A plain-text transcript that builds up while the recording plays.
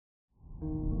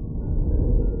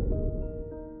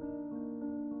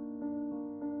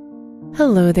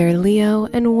Hello there, Leo,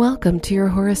 and welcome to your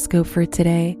horoscope for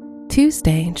today,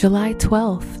 Tuesday, July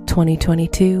 12th,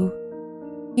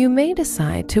 2022. You may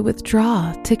decide to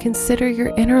withdraw to consider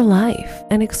your inner life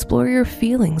and explore your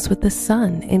feelings with the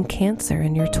sun in Cancer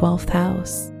in your 12th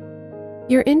house.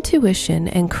 Your intuition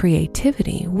and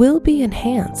creativity will be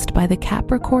enhanced by the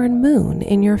Capricorn moon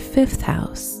in your 5th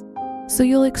house, so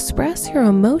you'll express your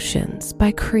emotions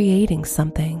by creating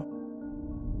something.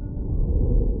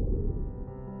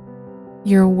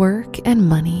 Your work and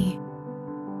money.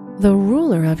 The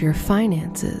ruler of your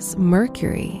finances,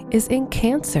 Mercury, is in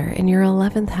Cancer in your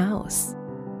 11th house.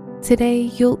 Today,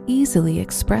 you'll easily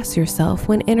express yourself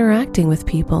when interacting with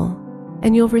people,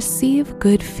 and you'll receive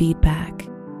good feedback.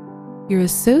 Your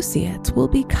associates will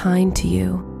be kind to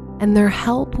you, and their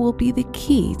help will be the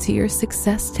key to your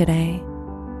success today.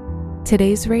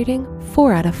 Today's rating,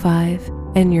 4 out of 5,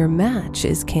 and your match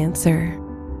is Cancer.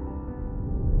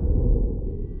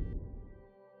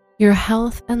 Your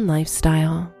health and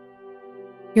lifestyle.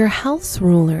 Your health's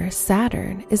ruler,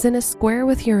 Saturn, is in a square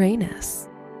with Uranus.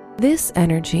 This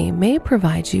energy may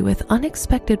provide you with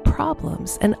unexpected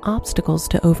problems and obstacles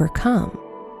to overcome,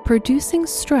 producing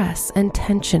stress and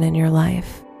tension in your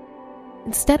life.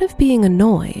 Instead of being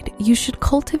annoyed, you should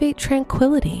cultivate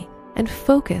tranquility and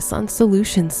focus on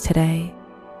solutions today.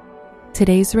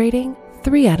 Today's rating,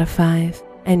 3 out of 5,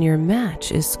 and your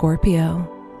match is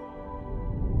Scorpio.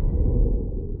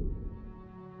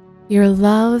 Your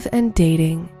love and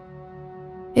dating.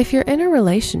 If you're in a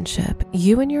relationship,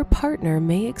 you and your partner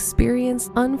may experience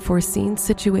unforeseen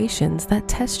situations that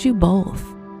test you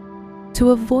both.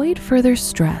 To avoid further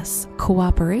stress,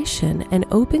 cooperation and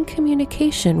open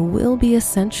communication will be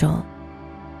essential.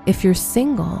 If you're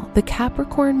single, the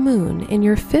Capricorn moon in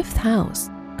your 5th house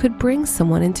could bring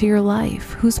someone into your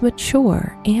life who's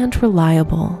mature and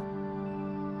reliable.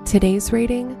 Today's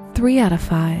rating, 3 out of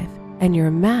 5. And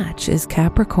your match is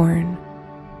Capricorn.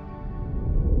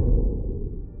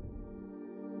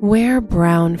 Wear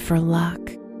brown for luck.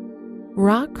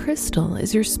 Rock crystal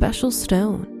is your special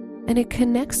stone, and it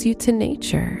connects you to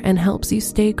nature and helps you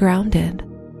stay grounded.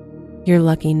 Your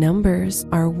lucky numbers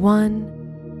are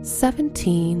 1,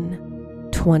 17,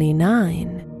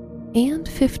 29, and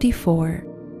 54.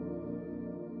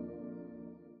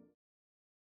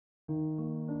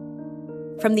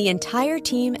 From the entire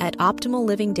team at Optimal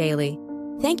Living Daily,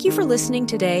 thank you for listening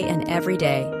today and every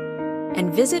day.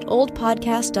 And visit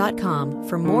oldpodcast.com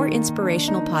for more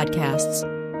inspirational podcasts.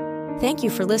 Thank you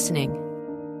for listening.